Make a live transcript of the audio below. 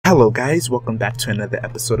Hello guys, welcome back to another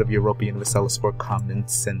episode of Europa Universalis for Common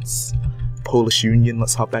Sense Polish Union.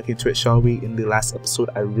 Let's hop back into it, shall we? In the last episode,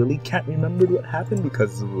 I really can't remember what happened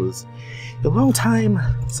because it was a long time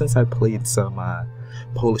since I played some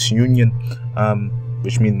Polish Union,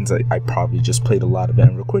 which means I probably just played a lot of it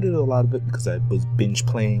and recorded a lot of it because I was binge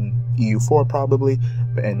playing EU4 probably.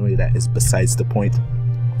 But anyway, that is besides the point.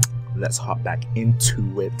 Let's hop back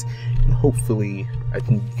into it and hopefully I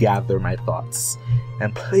can gather my thoughts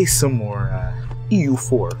and play some more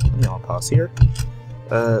EU4. Let me on pause here.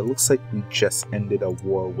 Looks like we just ended a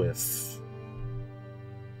war with,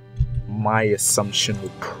 my assumption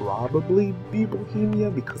would probably be Bohemia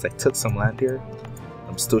because I took some land here.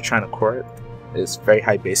 I'm still trying to core it. It's very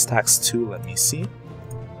high base tax too. Let me see.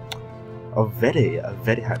 A very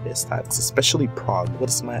high base tax, especially Prague. What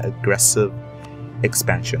is my aggressive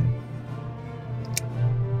expansion?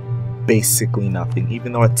 Basically nothing,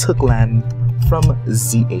 even though I took land from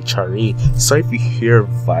ZHRE. Sorry if you hear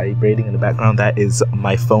vibrating in the background, that is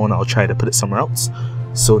my phone. I'll try to put it somewhere else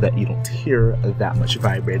so that you don't hear that much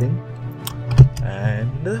vibrating.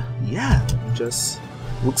 And yeah, just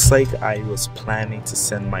looks like I was planning to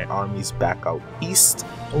send my armies back out east.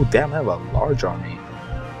 Oh damn, I have a large army.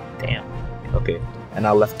 Damn. Okay, and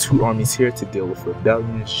I left 2 armies here to deal with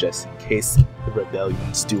rebellions just in case the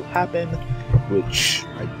rebellions do happen, which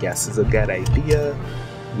I guess is a good idea.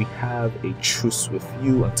 We have a truce with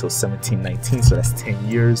you until 1719, so that's 10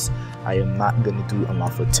 years. I am not going to do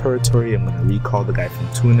unlawful territory. I'm going to recall the guy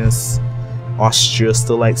from Tunis. Austria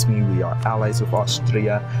still likes me. We are allies with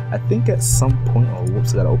Austria. I think at some point, oh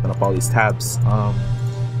whoops, I gotta open up all these tabs.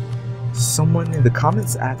 Someone in the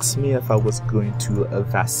comments asked me if I was going to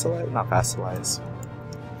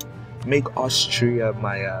make Austria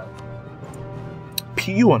my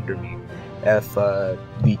PU under me if the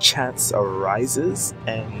chance arises,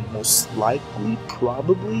 and most likely,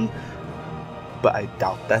 probably, but I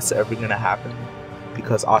doubt that's ever gonna happen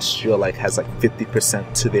because Austria has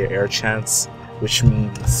 50% to their air chance, which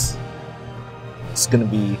means it's gonna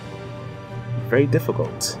be very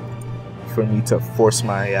difficult for me to force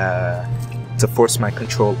my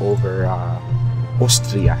control over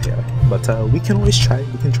Austria here, but we can always try.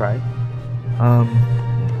 We can try.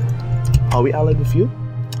 Are we allied with you?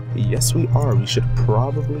 Yes, we are. We should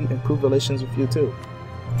probably improve relations with you too.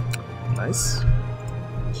 Nice.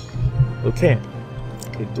 Okay.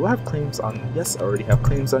 Okay. Do I have claims on? Yes, I already have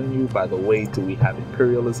claims on you. By the way, do we have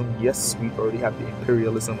imperialism? Yes, we already have the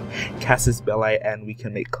imperialism, casus belli, and we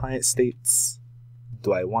can make client states.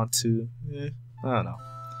 Do I want to? I don't know.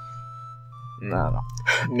 No.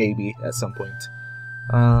 Maybe at some point.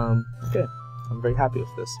 Okay. I'm very happy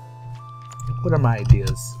with this. What are my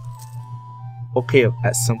ideas? Okay,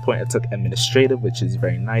 at some point I took administrative, which is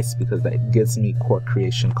very nice because that gives me core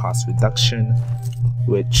creation cost reduction,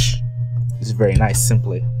 which is very nice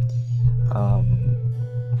simply.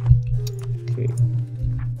 Okay.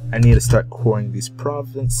 I need to start coring these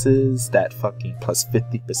provinces. That fucking plus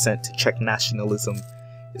 50% to check nationalism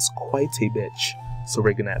is quite a bitch. So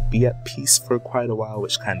we're gonna be at peace for quite a while,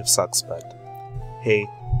 which kind of sucks, but hey,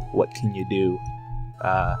 what can you do?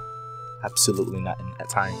 Absolutely nothing at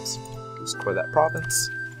times. Let's core that province.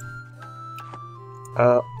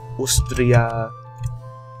 Austria.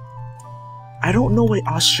 I don't know why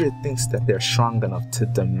Austria thinks that they're strong enough to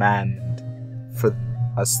demand for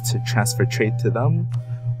us to transfer trade to them.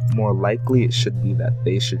 More likely it should be that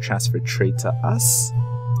they should transfer trade to us.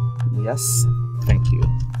 Yes, thank you.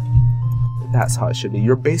 That's how it should be.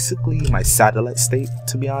 You're basically my satellite state,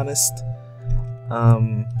 to be honest.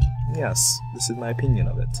 Yes, this is my opinion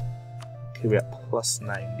of it. Okay, we're at plus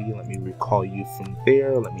 90. Let me recall you from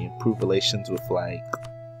there. Let me improve relations with I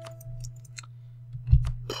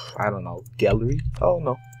don't know, Gallery? Oh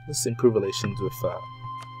no, let's improve relations with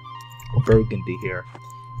Burgundy here,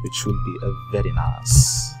 which will be very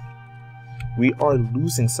nice. We are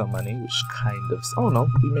losing some money, which kind of, oh no,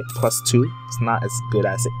 we make plus 2. It's not as good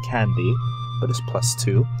as it can be, but it's plus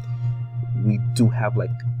 2. We do have a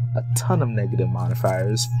ton of negative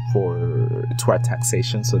modifiers to our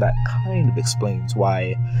taxation, so that kind of explains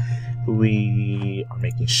why we are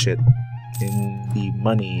making shit in the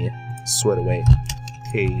money sort of way.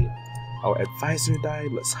 Okay, our advisor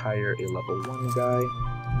died. Let's hire a level 1 guy.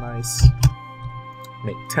 Nice.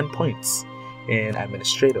 Make 10 points in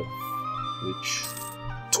administrative, which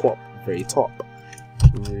top, very top.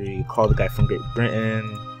 We call the guy from Great Britain.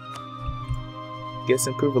 Guess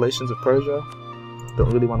improve relations with Persia. Don't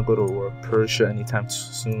really want to go to war with Persia anytime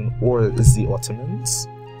soon, or the Ottomans.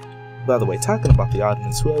 By the way, talking about the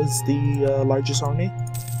Ottomans, who has the largest army?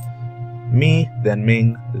 Me, then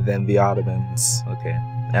Ming, then the Ottomans. Okay,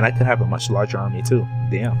 And I could have a much larger army too.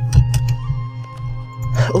 Damn.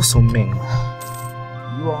 Also, Ming,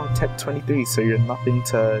 you are on Tech 23, so you're nothing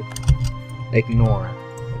to ignore.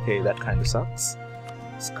 Okay, that kind of sucks.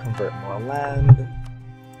 Let's convert more land.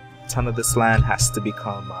 A ton of this land has to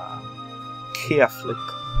become Kiaflik.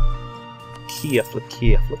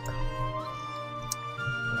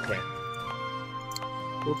 Okay.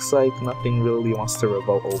 Looks like nothing really wants to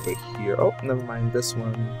revolt over here. Oh, never mind. This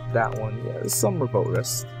one, that one. Yeah, there's some revolt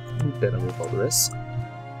risk. A bit of revolt risk.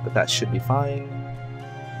 But that should be fine.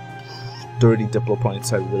 30 Diplo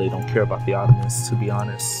points. I really don't care about the Ottomans, to be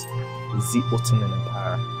honest. The Ottoman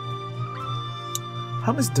Empire.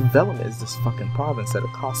 How much development is this fucking province that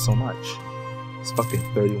it costs so much? It's fucking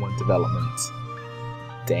 31 development.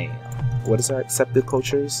 Damn. What is our accepted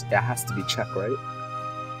cultures? It has to be Czech, right?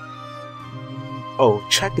 Oh,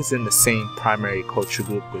 Czech is in the same primary culture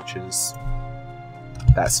group, which is...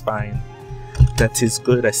 that's fine. That is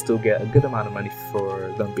good. I still get a good amount of money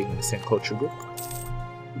for them being in the same culture group.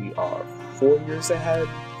 We are 4 years ahead.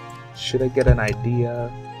 Should I get an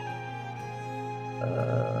idea?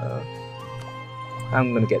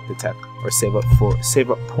 I'm gonna get the tech, or save up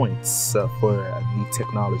points for new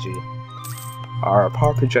technology. Our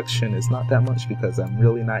power projection is not that much because I'm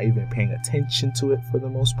really not even paying attention to it for the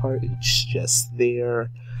most part. It's just there,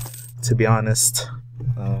 to be honest.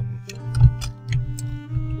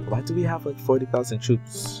 Why do we have like 40,000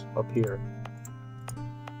 troops up here?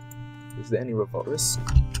 Is there any revolt risk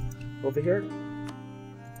over here?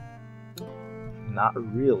 Not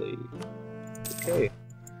really. Okay.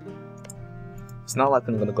 It's not like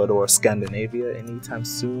I'm gonna go to Scandinavia anytime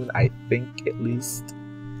soon, I think, at least.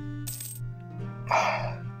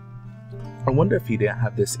 I wonder if he didn't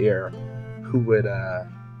have this heir, who would,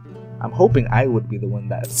 I'm hoping I would be the one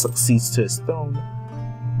that succeeds to his throne,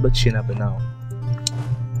 but you never know.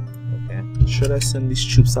 Okay, should I send these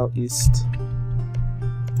troops out east?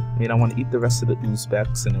 I mean, I want to eat the rest of the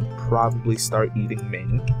Uzbeks and then probably start eating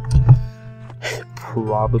Ming.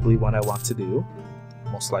 Probably what I want to do,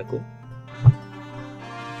 most likely.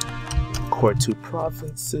 Core 2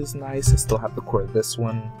 provinces, nice. I still have to core this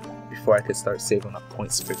one before I could start saving up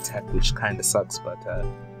points for tech, which kind of sucks, but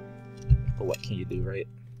what can you do, right?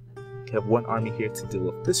 Okay, I have one army here to deal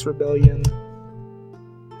with this rebellion.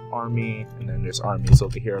 Army, and then there's armies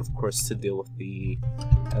over here, of course, to deal with the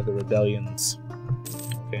other rebellions.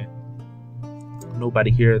 Okay. Nobody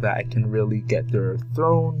here that I can really get their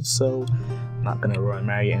throne, so I'm not gonna royal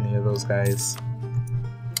marry any of those guys.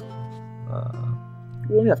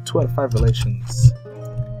 We only have 2 out of 5 relations.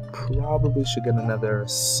 Probably should get another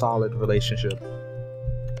solid relationship.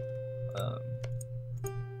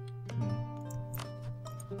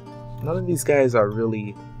 None of these guys are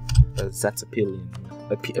really that's appealing.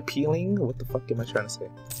 Appealing? What the fuck am I trying to say?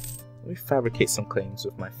 Let me fabricate some claims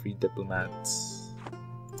with my free diplomats.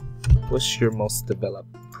 What's your most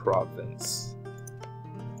developed province?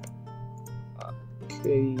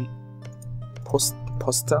 Okay,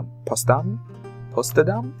 Postdam.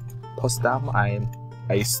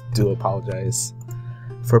 I do apologize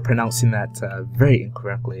for pronouncing that very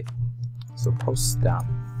incorrectly. So Postdam.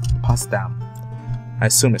 I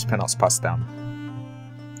assume it's pronounced Postdam.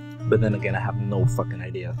 But then again, I have no fucking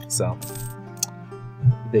idea. So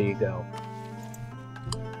there you go.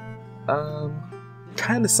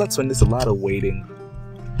 Kind of sucks when there's a lot of waiting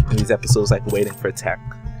in these episodes, like waiting for tech,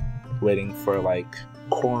 waiting for like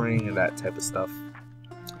coring and that type of stuff.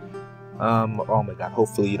 Oh my god,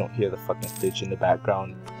 hopefully you don't hear the fucking fridge in the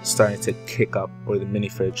background starting to kick up, or the mini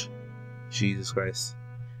fridge. Jesus Christ.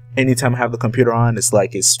 Anytime I have the computer on, it's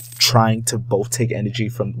like it's trying to both take energy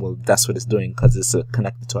from, well, that's what it's doing because it's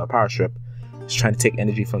connected to a power strip. It's trying to take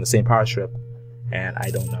energy from the same power strip, and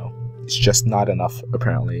I don't know. It's just not enough,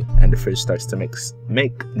 apparently, and the fridge starts to make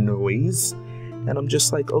noise, and I'm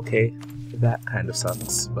just like, okay, that kind of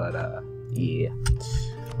sucks, but yeah.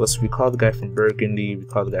 Let's recall the guy from Burgundy,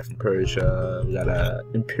 recall the guy from Persia. We got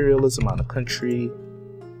imperialism on the country.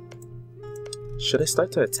 Should I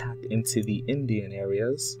start to attack into the Indian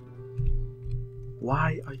areas?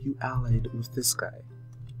 Why are you allied with this guy?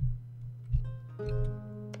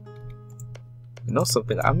 You know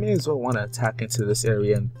something? I may as well want to attack into this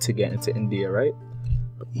area to get into India, right?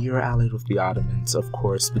 But you're allied with the Ottomans, of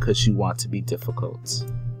course, because you want to be difficult.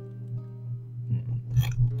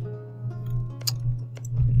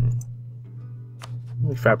 Let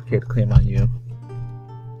me fabricate a claim on you,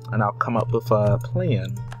 and I'll come up with a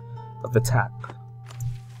plan of attack.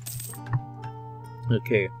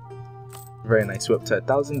 Okay, very nice. We're up to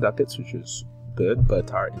 1,000 ducats, which is good,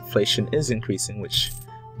 but our inflation is increasing, which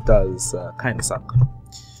does kind of suck.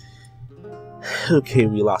 Okay,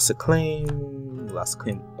 we lost a claim. We lost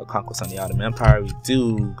claim conquest on the Ottoman Empire. We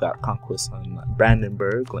do got conquest on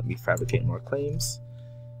Brandenburg. Let me fabricate more claims.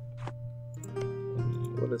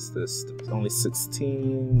 What is this? It's only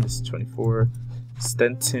 16. This is 24.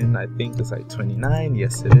 Stettin, I think, is like 29.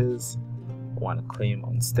 Yes, it is. I want to claim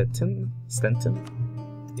on Stettin.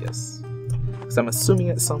 Yes. Because I'm assuming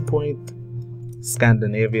at some point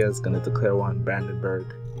Scandinavia is going to declare war on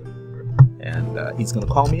Brandenburg. And he's going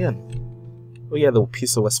to call me in. Oh yeah, the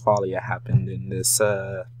Peace of Westphalia happened in this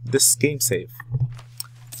this game save.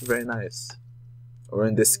 Very nice. Or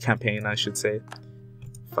in this campaign, I should say.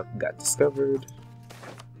 Fucking got discovered.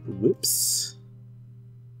 Whoops.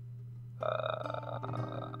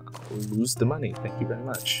 Lose the money. Thank you very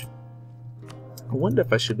much. I wonder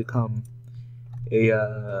if I should become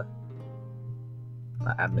a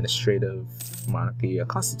administrative monarchy, a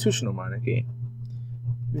constitutional monarchy.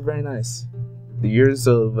 It'd be very nice. The years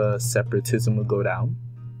of separatism will go down.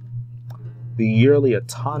 The yearly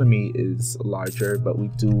autonomy is larger, but we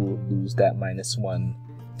do lose that -1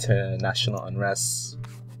 to national unrest,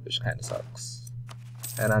 which kind of sucks.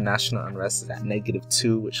 And our national unrest is at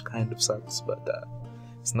 -2, which kind of sucks, but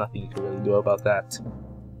there's nothing you can really do about that.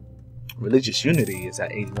 Religious unity is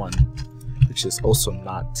at 81, which is also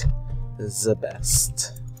not the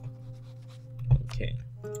best. Okay.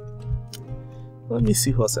 Let me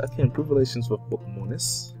see who else. I can improve relations with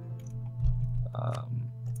Bokmonis.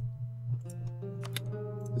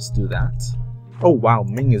 Let's do that. Oh wow,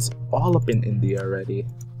 Ming is all up in India already.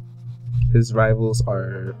 His rivals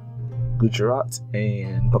are Gujarat,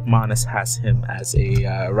 and Bokmanis has him as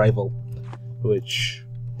a rival, which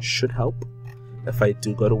should help. If I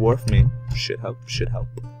do go to war with Ming, should help.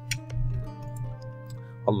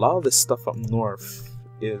 A lot of this stuff up north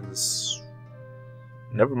is...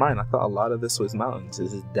 Never mind, I thought a lot of this was mountains.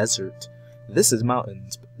 This is desert. This is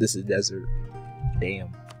mountains, but this is desert. Damn.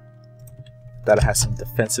 Thought I had some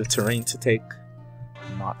defensive terrain to take.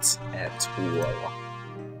 Not at all.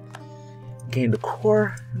 Gain the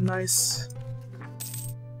core. Nice.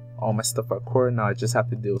 All my stuff are core. Now I just have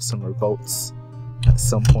to deal with some revolts at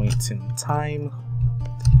some point in time.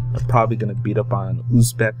 I'm probably going to beat up on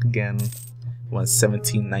Uzbek again when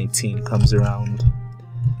 1719 comes around.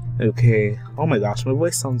 Okay, oh my gosh, my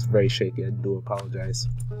voice sounds very shaky. I do apologize.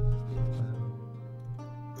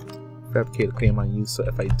 Fabricate a claim on you, so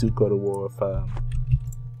if I do go to war with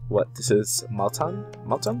what this is, Malton.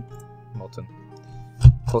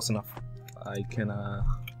 Close enough. I can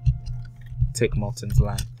take Malton's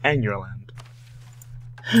land and your land.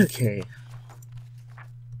 Okay.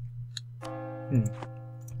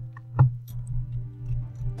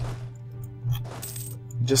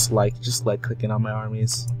 Just like clicking on my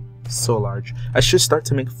armies. So large. I should start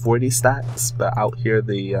to make 40 stacks, but out here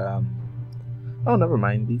the oh, never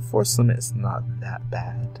mind. The force limit is not that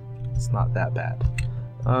bad. It's not that bad.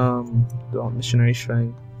 Don't missionary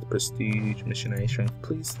strength, prestige, missionary strength,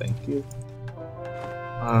 please, thank you.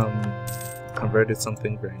 Converted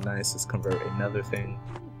something very nice. Let's convert another thing.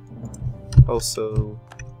 Also,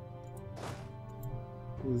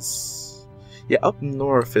 yeah, up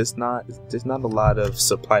north there's not a lot of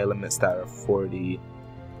supply limits that are 40.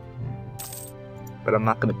 But I'm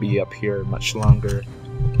not going to be up here much longer.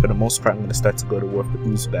 For the most part, I'm going to start to go to war with the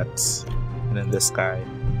Uzbeks, and then this guy,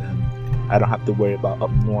 and then I don't have to worry about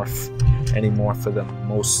up north anymore for the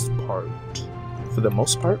most part.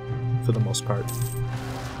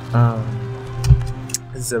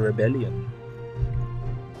 It's a rebellion,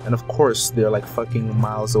 and of course they're like fucking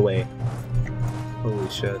miles away. Holy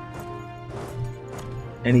shit!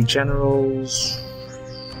 Any generals?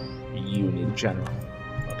 You need a general.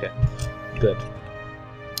 Okay, good.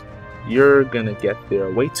 You're gonna get there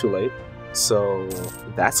way too late, so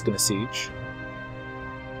that's gonna siege.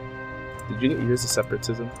 Did you get years of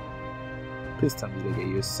separatism? Please tell me you get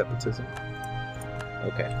years of separatism.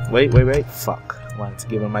 Okay, wait, fuck. I wanted to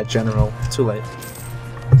give him my general, too late.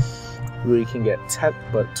 We can get tech,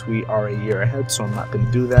 but we are a year ahead, so I'm not gonna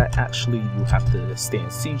do that. Actually, you have to stay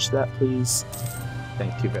and siege that, please.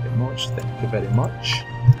 Thank you very much,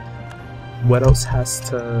 What else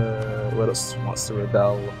wants to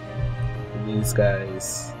rebel? These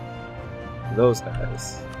guys, those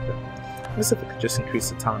guys. Let me see if I could just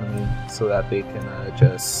increase autonomy so that they can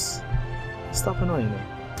just stop annoying me.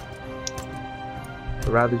 I'd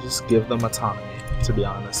rather just give them autonomy, to be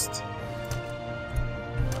honest.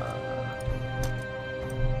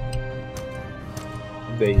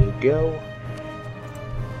 There you go.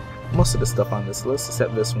 Most of the stuff on this list,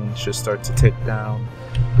 except this one, should start to take down.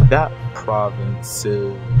 That province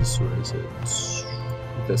is, where is it?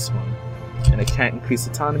 This one. And I can't increase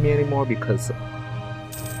autonomy anymore because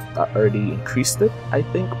I already increased it, I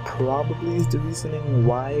think probably is the reasoning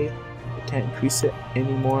why I can't increase it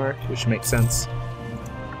anymore, which makes sense.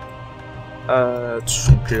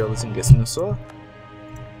 Imperialism gets Nusa,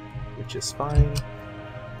 which is fine.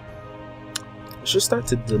 I should start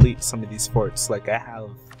to delete some of these forts. Like, I have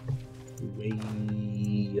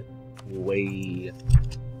way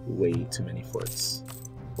too many forts.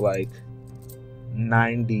 Like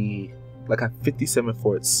 90, like I have 57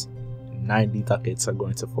 forts, 90 ducats are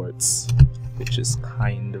going to forts, which is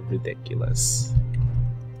kind of ridiculous.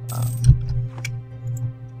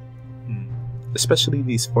 Especially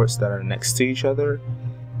these forts that are next to each other,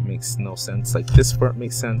 makes no sense. Like this fort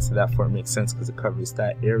makes sense, that fort makes sense because it covers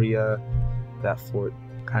that area. That fort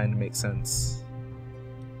kind of makes sense.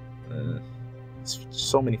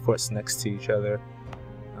 So many forts next to each other.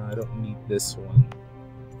 I don't need this one.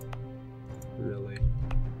 Really.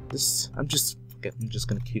 I'm just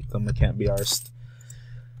gonna keep them. I can't be arsed.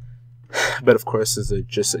 But of course, it's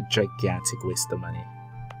just a gigantic waste of money.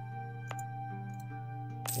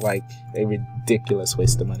 Like a ridiculous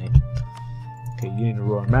waste of money. Okay, you need a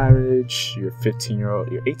royal marriage. Your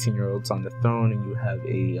 18-year-old's on the throne, and you have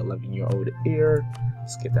a 11-year-old heir.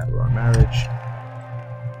 Let's get that royal marriage.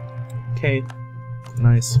 Okay,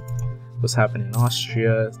 nice. What's happening in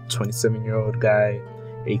Austria? 27-year-old guy,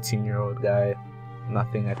 18-year-old guy.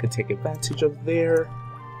 Nothing I could take advantage of there.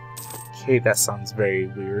 Okay, that sounds very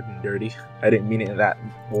weird and dirty. I didn't mean it in that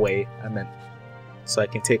way. I meant so I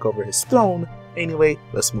can take over his throne. Anyway,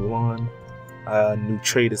 let's move on. New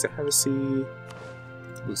trade is a heresy.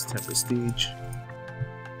 Lose 10 prestige.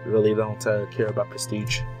 Really don't care about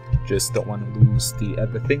prestige. Just don't want to lose the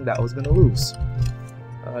other thing that I was going to lose.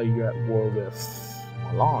 You're at war with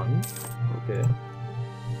Milan. Okay.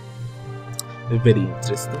 Very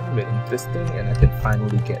interesting, and I can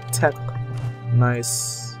finally get tech.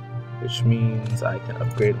 Nice. Which means I can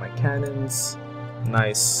upgrade my cannons.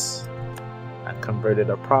 Nice. I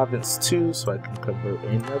converted a province too, so I can convert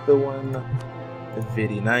another one.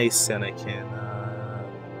 Very nice, and I can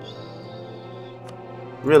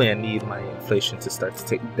really, I need my inflation to start to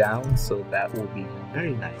take down, so that will be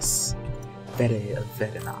very nice. Very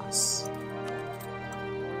nice.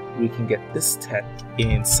 We can get this tech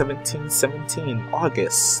in 1717,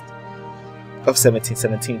 August of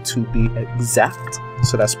 1717 to be exact.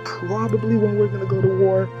 So that's probably when we're gonna go to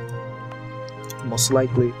war, most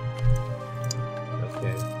likely.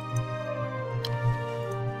 Okay.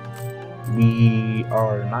 We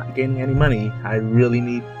are not gaining any money. I really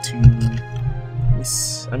need to.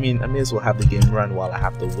 I mean, I may as well have the game run while I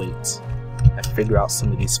have to wait and figure out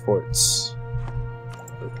some of these forts.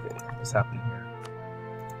 Okay, what's happening here?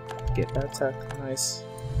 Get that tech, nice.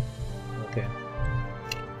 Okay.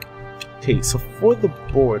 Okay, so for the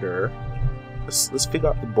border, let's figure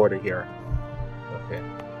out the border here. Okay.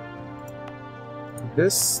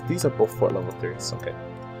 These are both fort level 3s. Okay.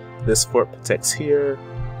 This fort protects here.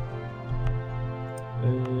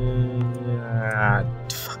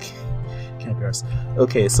 Fuck. Can't be ours.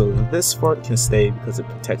 Okay, so this fort can stay because it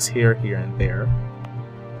protects here, here, and there.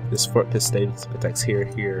 This fort can stay because it protects here,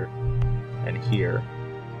 here, and here,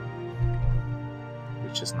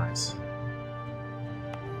 which is nice.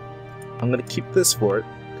 I'm gonna keep this fort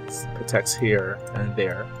because it protects here and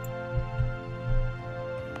there.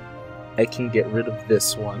 I can get rid of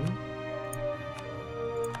this one.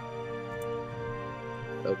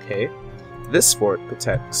 Okay. This fort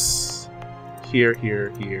protects here, here,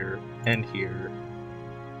 here, and here,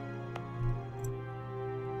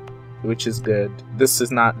 which is good. This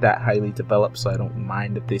is not that highly developed, so I don't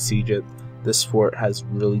mind if they siege it. This fort has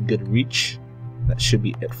really good reach. That should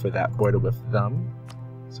be it for that border with them.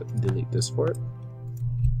 So I can delete this fort.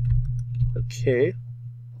 Okay.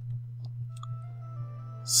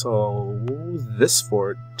 So this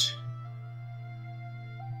fort.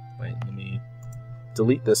 Wait, let me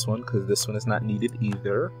delete this one because this one is not needed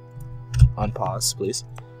either. On pause, please.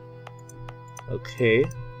 Okay,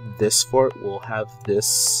 this fort will have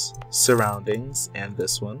this surroundings and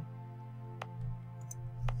this one.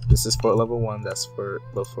 This is fort level 1, that's for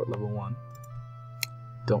fort level 1.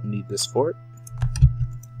 Don't need this fort.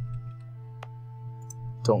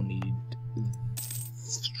 Don't need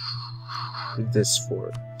this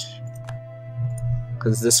fort.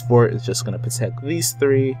 Because this fort is just going to protect these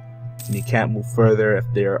 3, and you can't move further if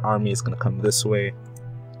their army is going to come this way.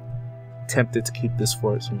 Tempted to keep this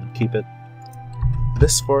fort, so I'm going to keep it.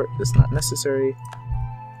 This fort is not necessary.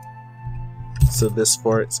 So this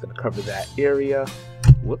fort is going to cover that area.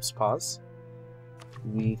 Whoops, pause.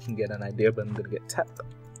 We can get an idea, but I'm going to get tech.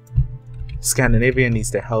 Scandinavia needs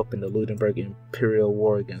their help in the Ludenberg Imperial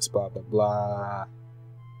War against blah blah blah.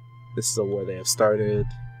 This is a war they have started.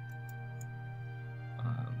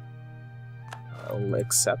 I'll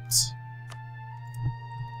accept.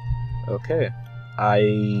 Okay. I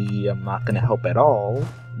am not gonna help at all,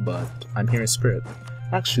 but I'm here in spirit.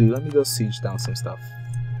 Actually, let me go siege down some stuff.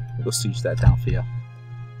 Let me go siege that down for you.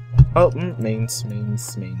 Oh, mains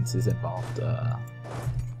is involved.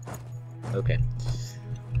 Okay.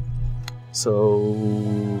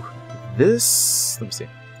 So this, let me see.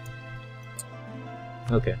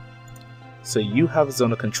 Okay. So you have a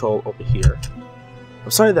zone of control over here.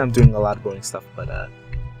 I'm sorry that I'm doing a lot of boring stuff, but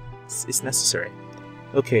it's necessary.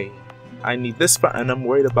 Okay. I need this fort, and I'm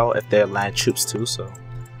worried about if they're land troops too, so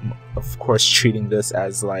I'm, of course, treating this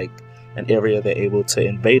as like an area they're able to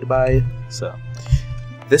invade by. So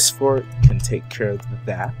this fort can take care of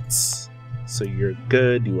that. So you're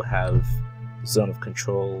good. You will have zone of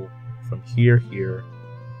control from here, here,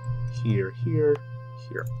 here, here,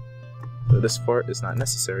 here. So this fort is not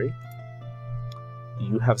necessary.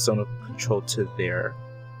 You have zone of control to there.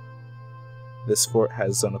 This fort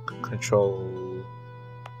has zone of control.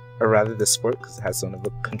 Or rather this fort, because it has zone of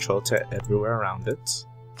control to everywhere around it.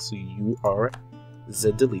 So you are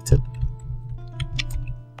deleted.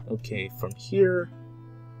 Okay, from here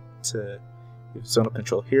to zone of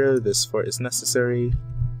control here, this fort is necessary.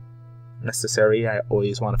 I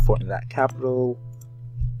always want a fort in that capital.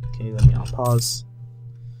 Okay, let me unpause.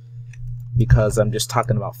 Because I'm just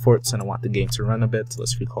talking about forts and I want the game to run a bit. So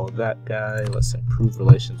let's recall that guy. Let's improve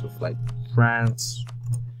relations with like France,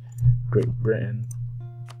 Great Britain.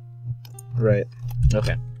 Right,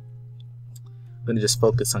 okay. I'm gonna just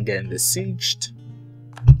focus on getting this sieged.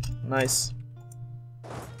 Nice.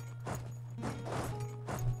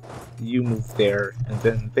 You move there, and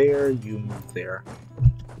then there, you move there.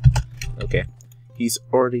 Okay. He's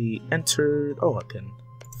already entered. Oh, I can.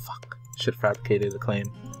 Fuck. Should have fabricated a claim.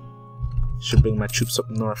 Should bring my troops up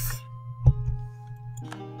north.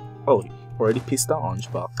 Oh, already pieced out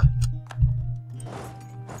Angebach.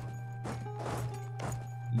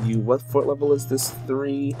 You, what fort level is this?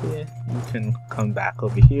 3? Yeah, you can come back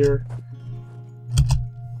over here.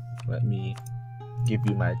 Let me give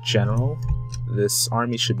you my general. This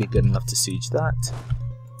army should be good enough to siege that.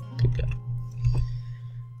 Okay, good.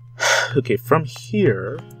 Okay, from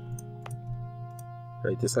here,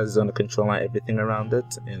 right, this has zone of control on everything around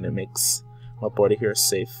it, and it makes my border here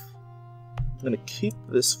safe. I'm gonna keep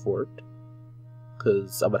this fort,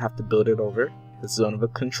 because I would have to build it over. The zone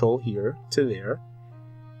of control here to there.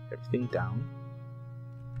 Everything down.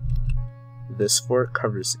 This fort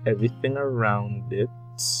covers everything around it,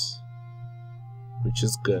 which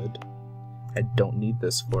is good. I don't need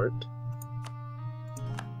this fort.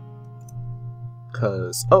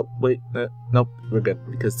 Because, oh, wait, nope, we're good.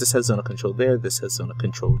 Because this has zone of control there, this has zone of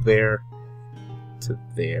control there, to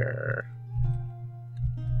there.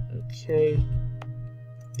 Okay.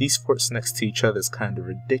 These forts next to each other is kind of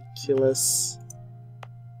ridiculous.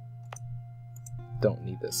 Don't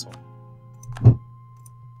need this one.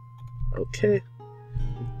 Okay.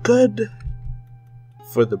 Good.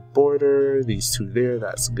 For the border, these two there,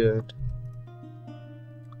 that's good.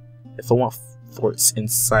 If I want forts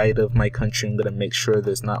inside of my country, I'm gonna make sure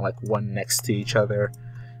there's not like one next to each other.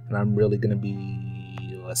 And I'm really gonna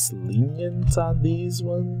be less lenient on these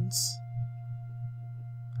ones.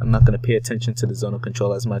 I'm not gonna pay attention to the zone of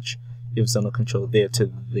control as much. You have zone of control there to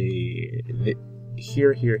the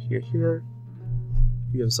here, here, here, here.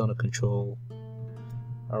 You have zone of control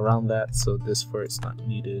around that, so this fort's not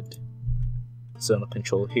needed. Zone of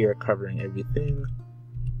control here covering everything.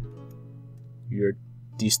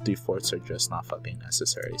 These 3 forts are just not fucking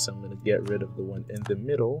necessary, so I'm gonna get rid of the one in the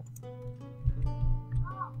middle.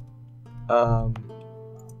 I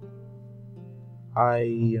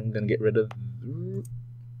am gonna get rid of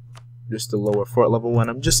just the lower fort level one.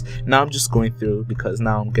 I'm just going through because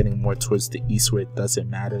now I'm getting more towards the east where it doesn't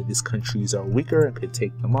matter. These countries are weaker and could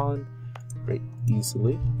take them on very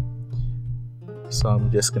easily. So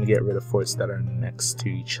I'm just gonna get rid of forts that are next to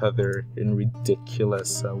each other in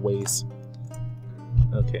ridiculous ways.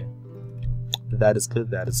 Okay, that is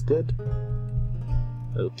good. That is good.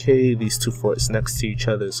 Okay, these 2 forts next to each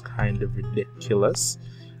other is kind of ridiculous.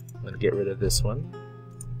 I'm gonna get rid of this one.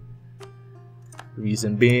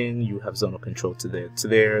 Reason being, you have zone of control to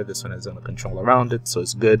there. This one has zone of control around it, so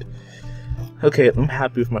it's good. Okay, I'm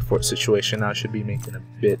happy with my fort situation now. I should be making a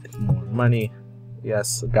bit more money.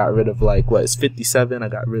 Yes, I got rid of like, what is 57? I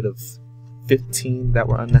got rid of 15 that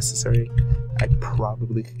were unnecessary. I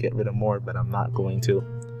probably could get rid of more, but I'm not going to.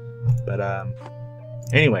 But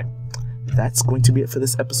anyway, that's going to be it for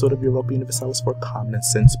this episode of Europa Universalis for Common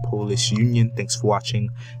Sense Polish Union. Thanks for watching.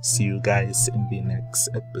 See you guys in the next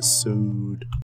episode.